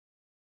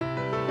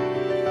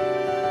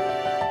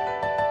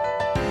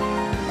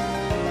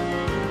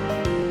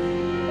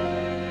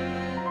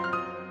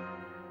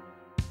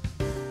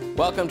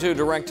Welcome to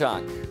Direct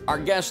Talk. Our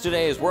guest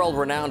today is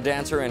world-renowned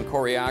dancer and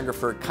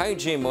choreographer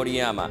Kaiji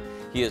Moriyama.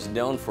 He is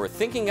known for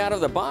thinking out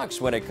of the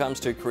box when it comes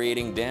to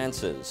creating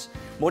dances.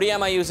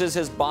 Moriyama uses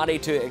his body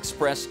to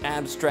express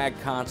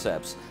abstract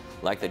concepts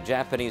like the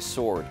Japanese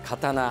sword,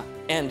 katana,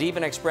 and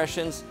even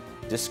expressions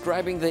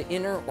describing the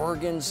inner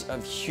organs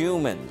of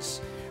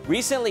humans.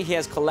 Recently, he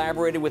has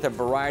collaborated with a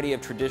variety of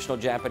traditional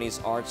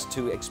Japanese arts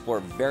to explore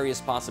various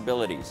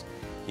possibilities.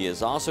 He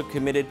is also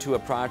committed to a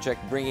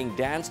project bringing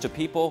dance to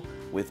people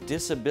with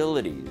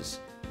disabilities.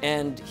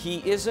 And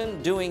he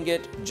isn't doing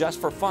it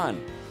just for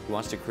fun. He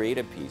wants to create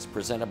a piece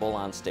presentable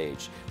on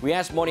stage. We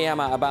asked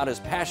Moriyama about his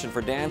passion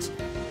for dance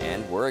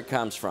and where it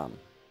comes from.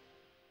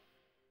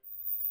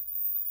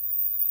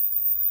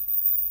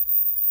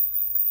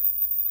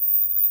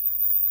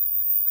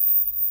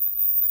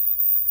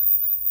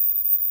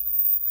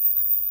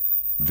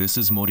 This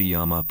is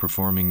Moriyama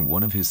performing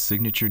one of his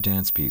signature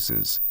dance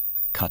pieces,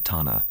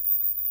 katana.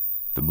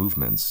 The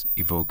movements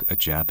evoke a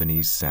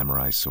Japanese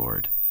samurai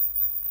sword.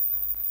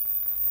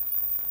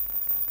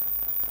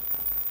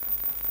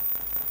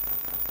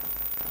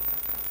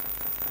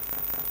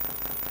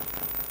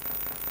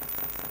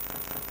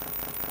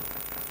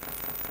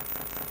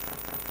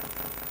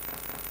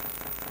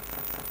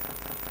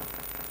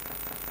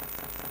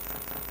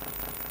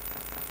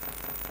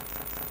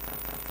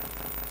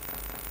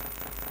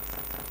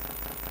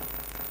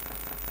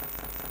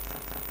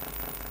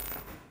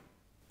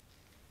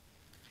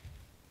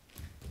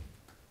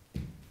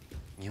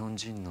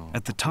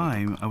 At the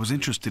time, I was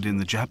interested in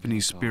the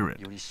Japanese spirit.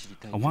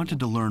 I wanted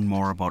to learn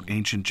more about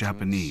ancient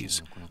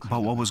Japanese,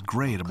 about what was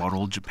great about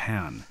old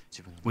Japan.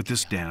 With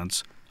this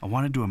dance, I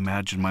wanted to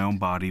imagine my own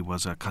body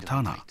was a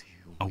katana,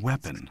 a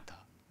weapon.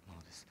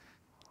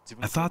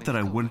 I thought that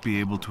I wouldn't be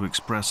able to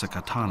express a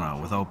katana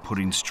without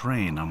putting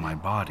strain on my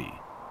body.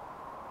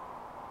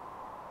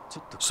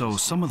 So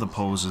some of the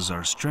poses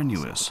are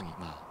strenuous,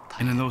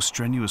 and in those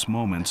strenuous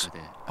moments,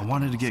 I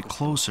wanted to get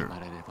closer,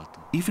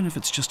 even if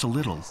it's just a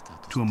little,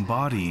 to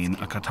embodying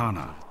a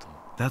katana.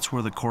 That's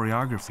where the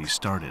choreography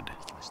started.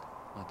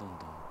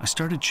 I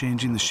started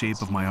changing the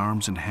shape of my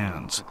arms and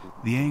hands,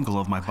 the angle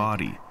of my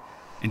body,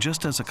 and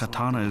just as a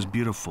katana is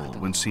beautiful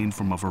when seen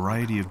from a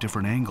variety of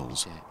different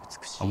angles,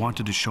 I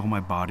wanted to show my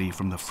body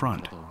from the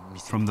front,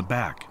 from the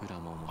back,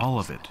 all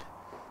of it.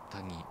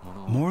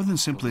 More than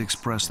simply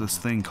express this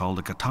thing called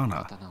a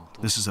katana,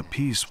 this is a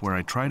piece where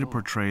I try to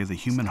portray the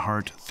human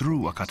heart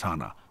through a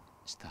katana.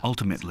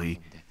 Ultimately,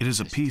 it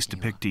is a piece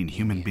depicting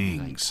human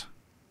beings.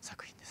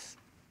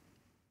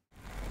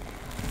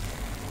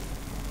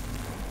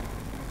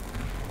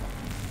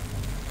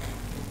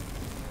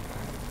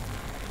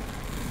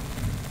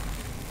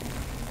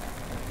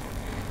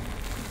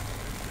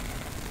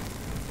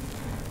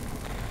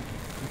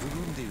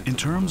 In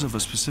terms of a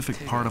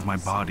specific part of my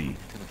body,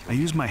 I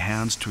use my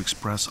hands to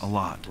express a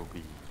lot.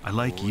 I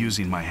like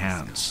using my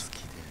hands.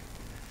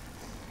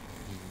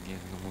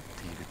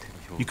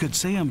 You could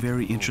say I'm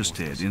very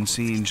interested in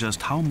seeing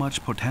just how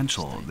much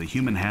potential the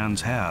human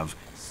hands have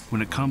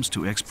when it comes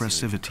to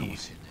expressivity.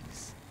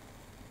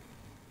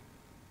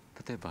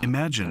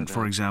 Imagine,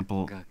 for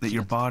example, that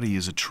your body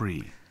is a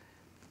tree.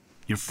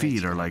 Your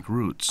feet are like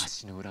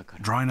roots,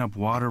 drawing up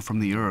water from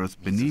the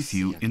earth beneath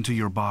you into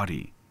your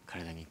body,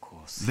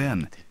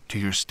 then to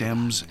your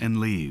stems and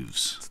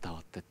leaves.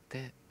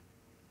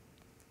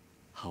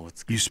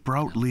 You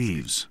sprout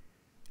leaves,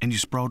 and you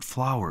sprout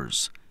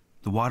flowers.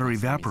 The water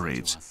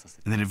evaporates,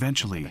 and then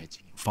eventually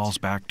falls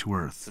back to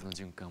earth.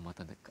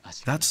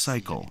 That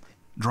cycle,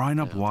 drawing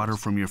up water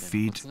from your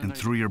feet and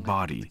through your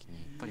body,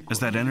 as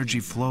that energy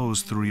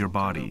flows through your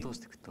body,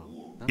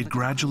 it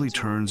gradually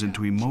turns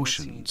into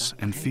emotions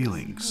and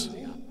feelings.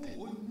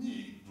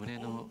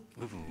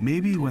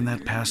 Maybe when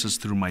that passes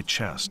through my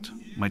chest,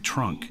 my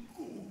trunk,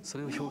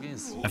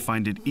 I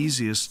find it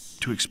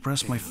easiest to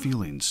express my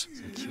feelings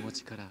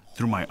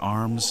through my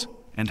arms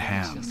and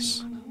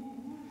hands.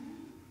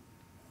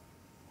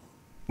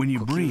 When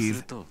you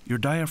breathe, your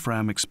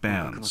diaphragm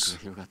expands.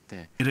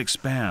 It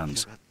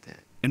expands,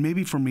 and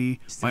maybe for me,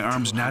 my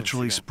arms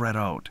naturally spread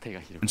out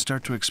and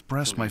start to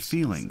express my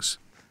feelings.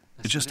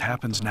 It just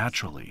happens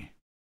naturally.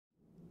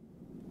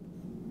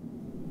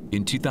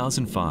 In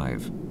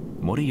 2005,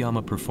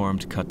 Moriyama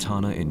performed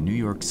katana in New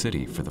York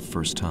City for the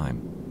first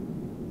time.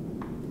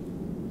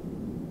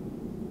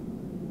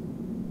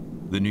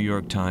 The New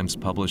York Times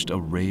published a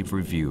rave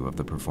review of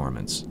the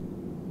performance.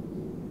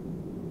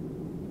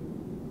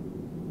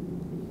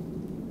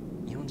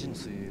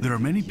 There are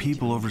many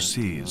people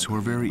overseas who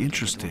are very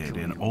interested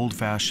in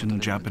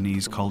old-fashioned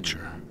Japanese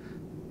culture.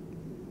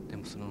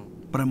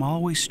 But I'm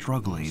always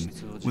struggling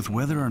with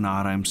whether or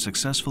not I'm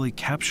successfully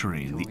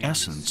capturing the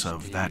essence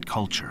of that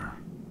culture.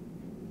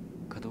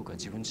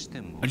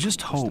 I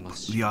just hope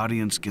the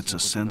audience gets a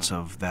sense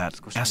of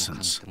that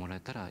essence,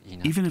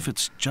 even if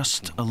it's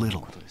just a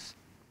little.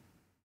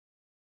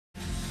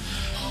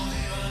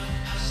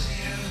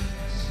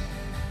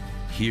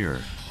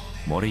 Here,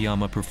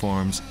 Moriyama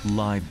performs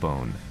Live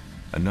Bone,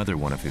 another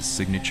one of his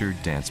signature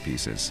dance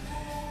pieces.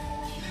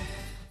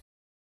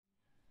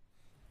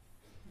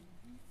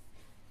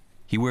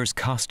 He wears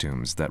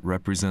costumes that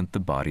represent the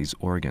body's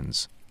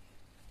organs.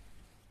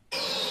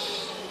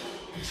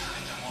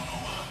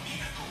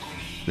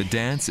 The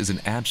dance is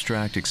an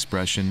abstract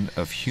expression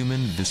of human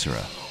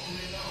viscera.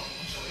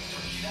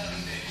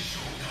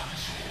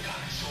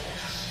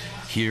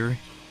 Here,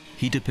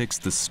 he depicts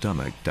the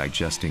stomach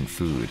digesting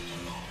food.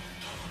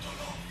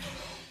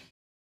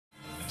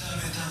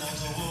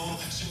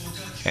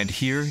 And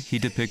here he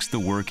depicts the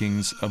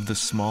workings of the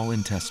small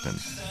intestine.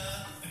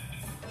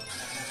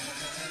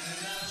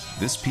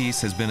 This piece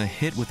has been a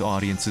hit with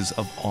audiences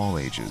of all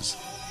ages,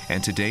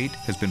 and to date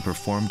has been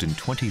performed in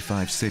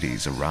 25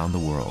 cities around the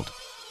world.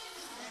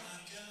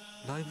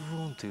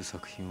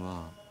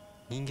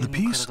 The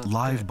piece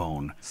Live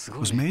Bone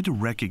was made to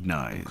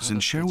recognize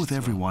and share with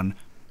everyone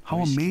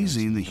how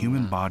amazing the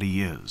human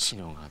body is,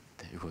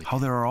 how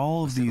there are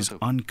all of these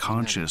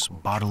unconscious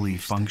bodily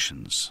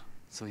functions.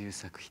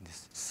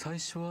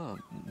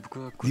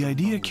 The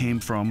idea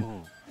came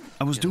from,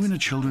 I was doing a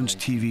children's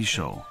TV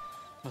show.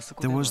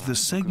 There was this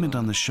segment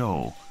on the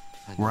show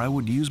where I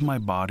would use my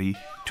body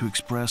to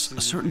express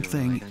a certain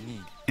thing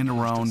in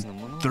around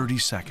 30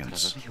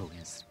 seconds.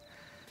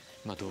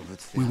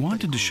 We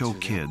wanted to show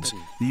kids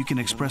that you can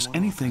express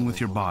anything with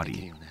your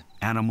body,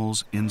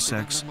 animals,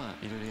 insects.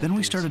 Then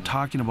we started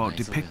talking about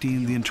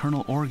depicting the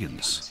internal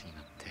organs.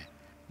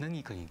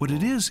 What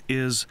it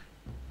is,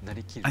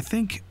 I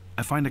think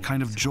I find a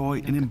kind of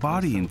joy in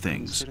embodying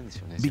things,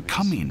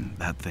 becoming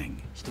that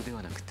thing.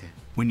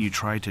 When you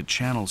try to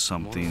channel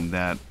something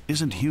that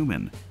isn't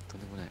human,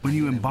 when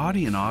you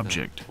embody an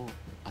object,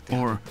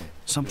 or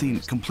something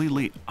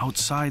completely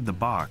outside the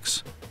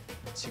box,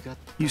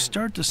 you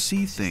start to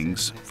see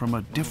things from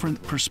a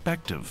different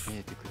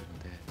perspective.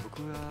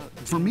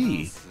 For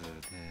me,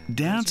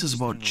 dance is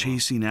about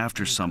chasing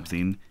after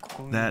something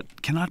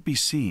that cannot be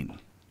seen,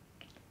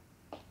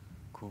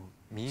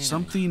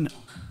 something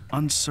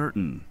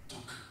uncertain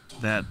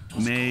that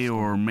may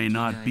or may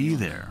not be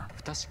there.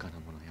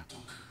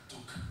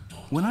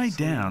 When I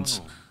dance,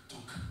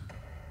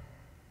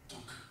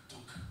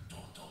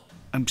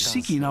 I'm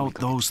seeking out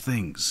those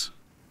things.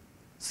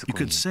 You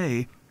could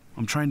say,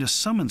 I'm trying to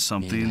summon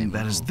something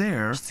that is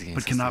there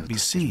but cannot be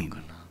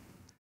seen.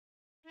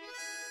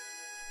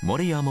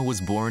 Moriyama was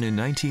born in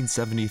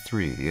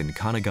 1973 in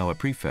Kanagawa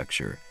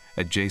Prefecture,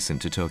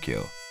 adjacent to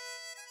Tokyo.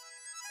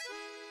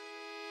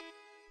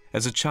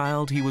 As a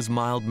child, he was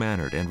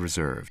mild-mannered and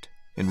reserved,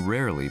 and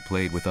rarely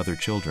played with other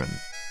children.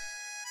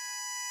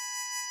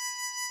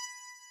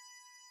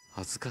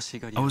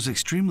 I was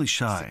extremely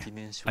shy.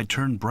 I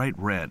turned bright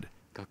red.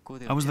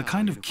 I was the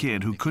kind of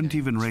kid who couldn't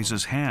even raise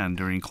his hand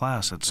during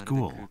class at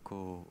school.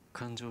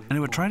 And I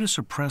would try to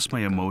suppress my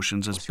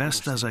emotions as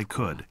best as I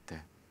could.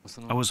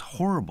 I was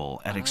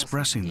horrible at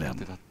expressing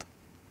them.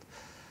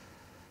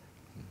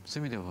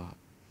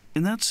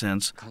 In that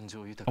sense,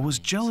 I was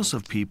jealous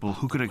of people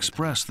who could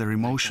express their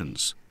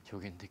emotions,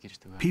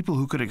 people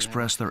who could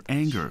express their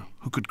anger,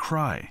 who could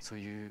cry.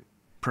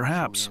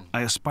 Perhaps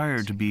I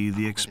aspired to be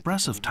the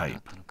expressive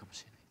type.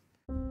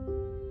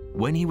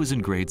 When he was in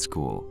grade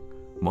school,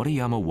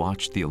 Moriyama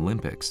watched the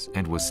Olympics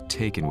and was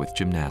taken with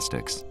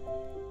gymnastics.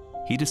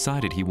 He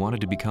decided he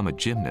wanted to become a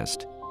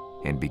gymnast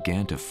and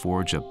began to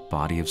forge a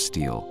body of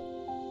steel.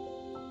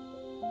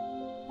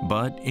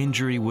 But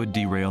injury would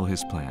derail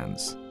his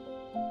plans.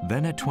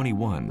 Then at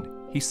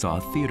 21, he saw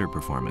a theater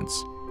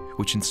performance,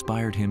 which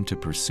inspired him to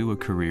pursue a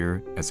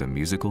career as a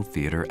musical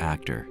theater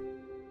actor.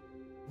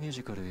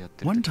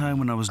 One time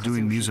when I was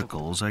doing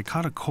musicals, I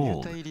caught a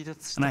cold,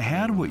 and I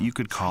had what you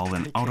could call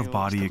an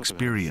out-of-body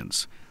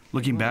experience.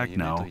 Looking back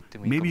now,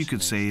 maybe you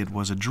could say it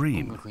was a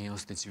dream.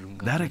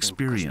 That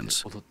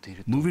experience,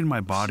 moving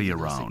my body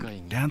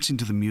around, dancing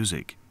to the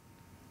music,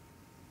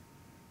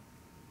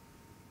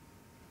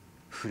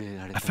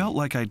 I felt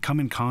like I'd come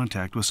in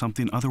contact with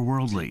something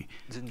otherworldly,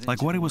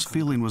 like what I was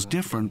feeling was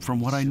different from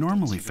what I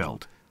normally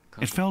felt.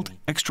 It felt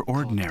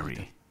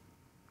extraordinary.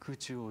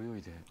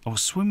 I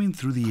was swimming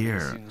through the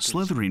air,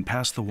 slithering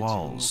past the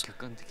walls.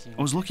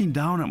 I was looking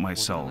down at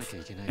myself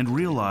and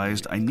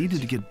realized I needed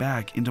to get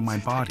back into my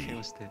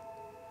body.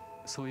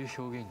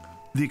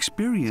 The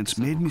experience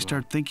made me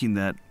start thinking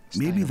that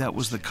maybe that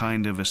was the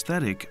kind of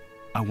aesthetic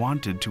I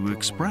wanted to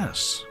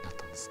express.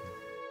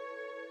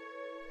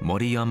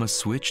 Moriyama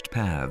switched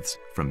paths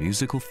from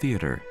musical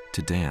theater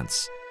to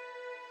dance.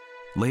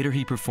 Later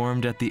he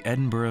performed at the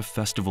Edinburgh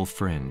Festival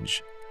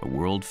Fringe, a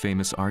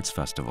world-famous arts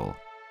festival,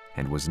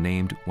 and was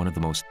named one of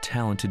the most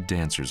talented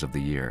dancers of the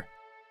year.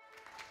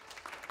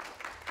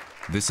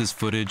 This is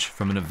footage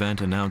from an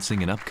event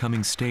announcing an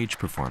upcoming stage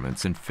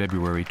performance in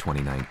February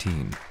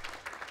 2019.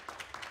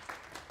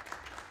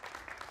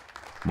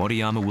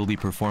 Moriyama will be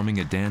performing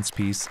a dance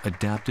piece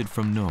adapted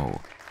from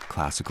No,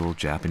 classical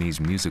Japanese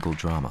musical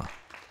drama.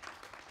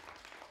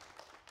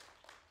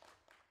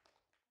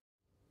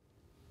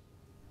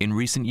 In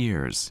recent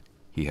years,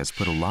 he has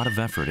put a lot of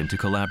effort into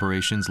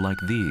collaborations like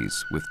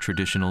these with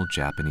traditional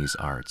Japanese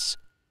arts.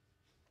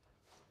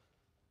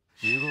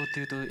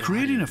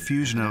 Creating a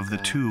fusion of the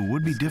two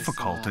would be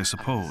difficult, I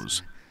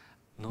suppose.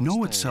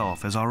 No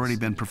itself has already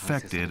been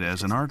perfected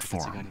as an art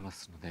form.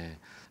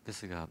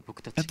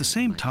 At the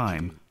same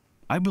time,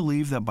 I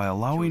believe that by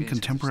allowing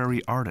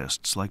contemporary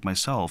artists like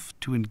myself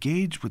to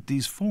engage with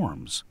these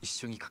forms,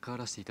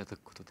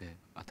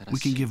 we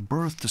can give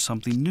birth to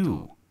something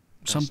new,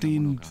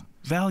 something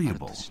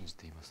valuable.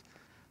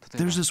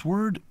 There's this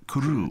word,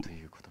 kuru,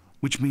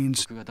 which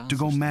means to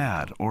go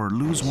mad or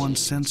lose one's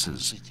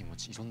senses.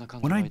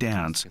 When I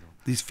dance,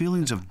 these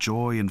feelings of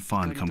joy and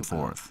fun come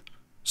forth.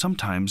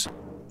 Sometimes,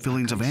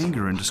 feelings of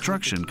anger and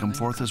destruction come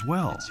forth as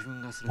well.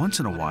 Once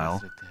in a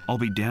while, I'll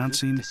be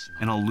dancing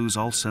and I'll lose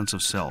all sense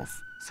of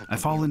self. I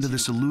fall into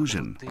this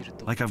illusion,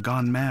 like I've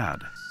gone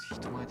mad.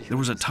 There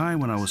was a time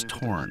when I was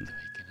torn,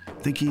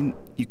 thinking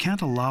you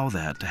can't allow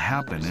that to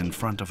happen in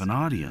front of an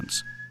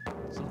audience.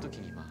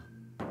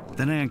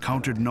 Then I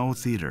encountered No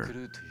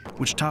Theater,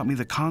 which taught me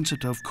the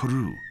concept of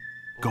kuru,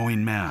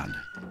 going mad.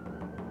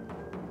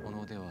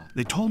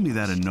 They told me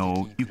that in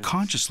No, you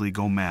consciously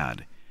go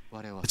mad.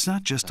 It's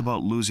not just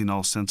about losing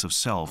all sense of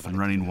self and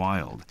running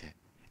wild.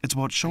 It's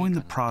about showing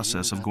the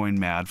process of going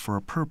mad for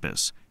a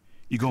purpose.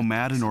 You go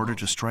mad in order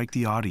to strike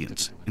the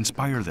audience,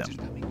 inspire them.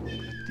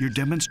 You're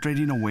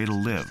demonstrating a way to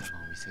live.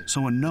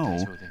 So in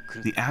No,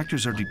 the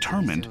actors are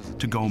determined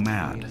to go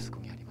mad.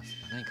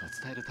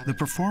 The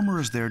performer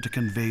is there to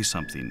convey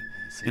something.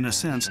 In a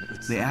sense,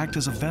 they act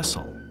as a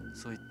vessel.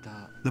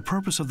 The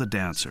purpose of the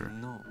dancer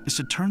is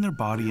to turn their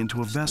body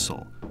into a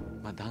vessel.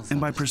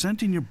 And by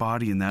presenting your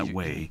body in that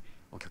way,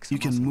 you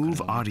can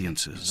move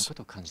audiences,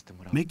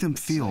 make them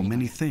feel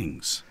many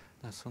things.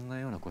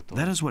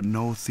 That is what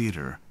No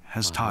Theater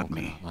has taught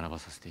me.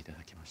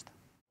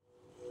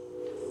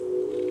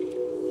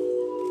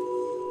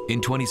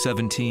 In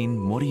 2017,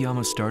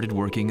 Moriyama started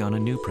working on a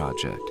new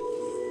project.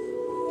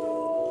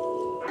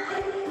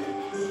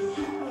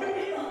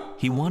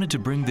 He wanted to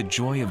bring the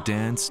joy of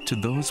dance to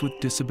those with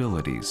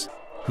disabilities,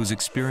 whose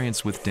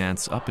experience with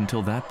dance up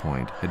until that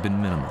point had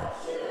been minimal.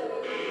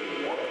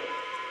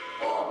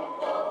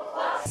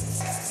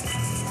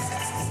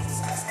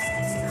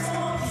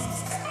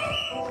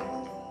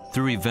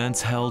 Through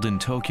events held in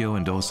Tokyo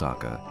and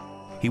Osaka,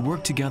 he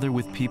worked together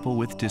with people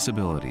with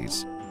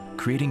disabilities,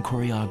 creating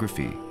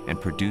choreography and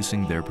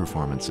producing their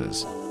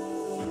performances.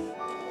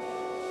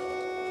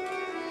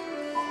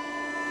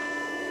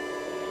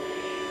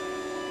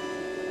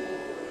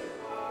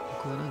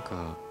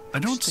 I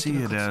don't see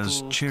it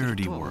as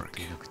charity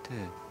work.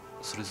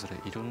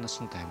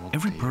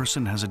 Every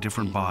person has a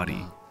different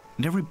body,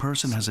 and every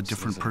person has a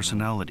different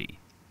personality.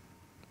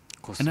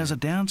 And as a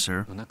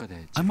dancer,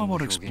 I'm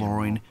about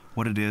exploring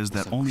what it is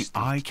that only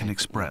I can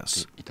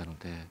express.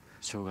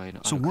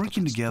 So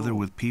working together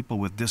with people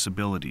with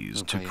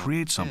disabilities to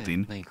create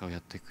something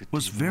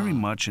was very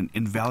much an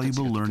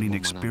invaluable learning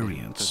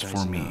experience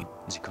for me.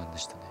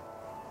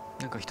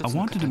 I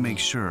wanted to make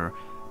sure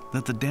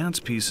that the dance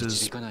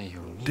pieces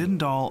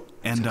didn't all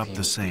end up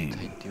the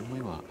same.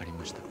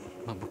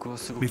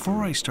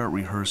 Before I start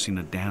rehearsing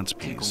a dance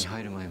piece,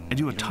 I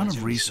do a ton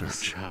of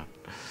research.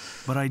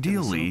 But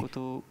ideally,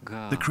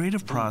 the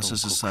creative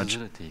process is such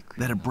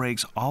that it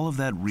breaks all of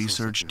that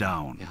research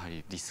down.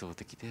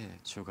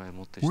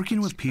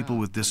 Working with people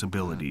with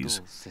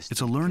disabilities,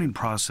 it's a learning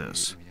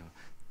process.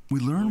 We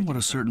learn what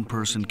a certain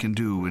person can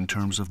do in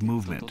terms of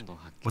movement,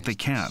 what they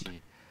can't.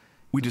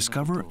 We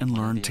discover and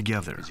learn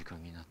together.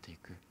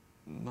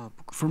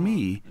 For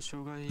me,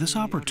 this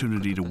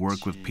opportunity to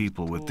work with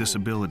people with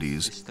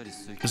disabilities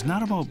is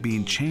not about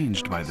being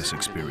changed by this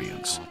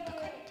experience.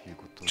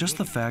 Just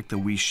the fact that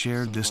we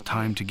shared this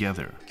time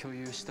together,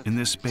 in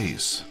this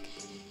space,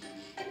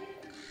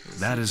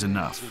 that is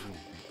enough.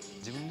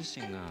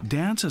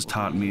 Dance has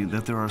taught me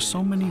that there are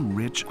so many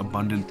rich,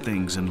 abundant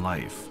things in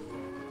life.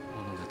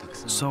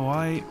 So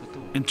I,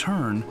 in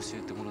turn,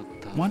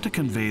 want to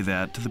convey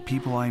that to the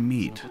people I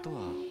meet.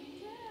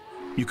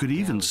 You could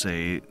even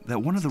say that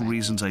one of the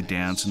reasons I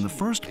dance in the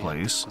first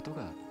place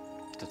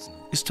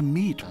is to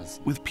meet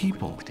with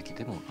people.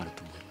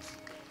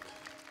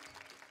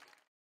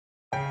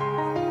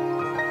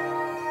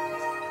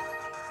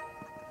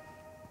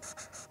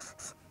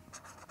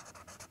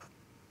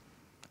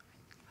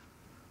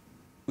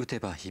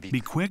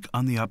 Be quick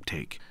on the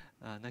uptake.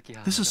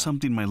 This is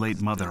something my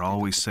late mother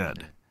always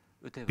said.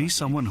 Be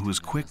someone who is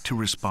quick to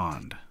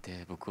respond.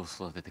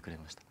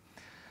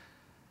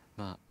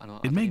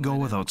 It may go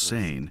without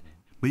saying,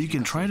 but you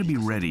can try to be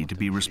ready to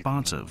be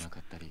responsive.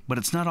 But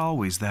it's not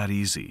always that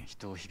easy.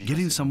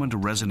 Getting someone to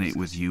resonate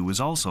with you is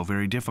also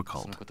very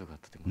difficult.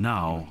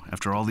 Now,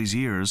 after all these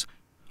years,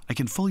 I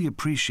can fully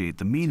appreciate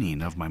the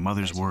meaning of my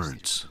mother's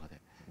words.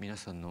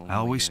 I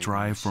always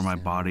strive for my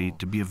body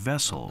to be a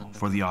vessel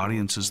for the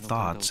audience's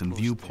thoughts and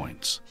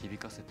viewpoints.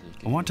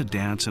 I want to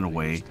dance in a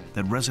way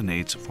that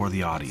resonates for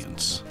the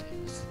audience.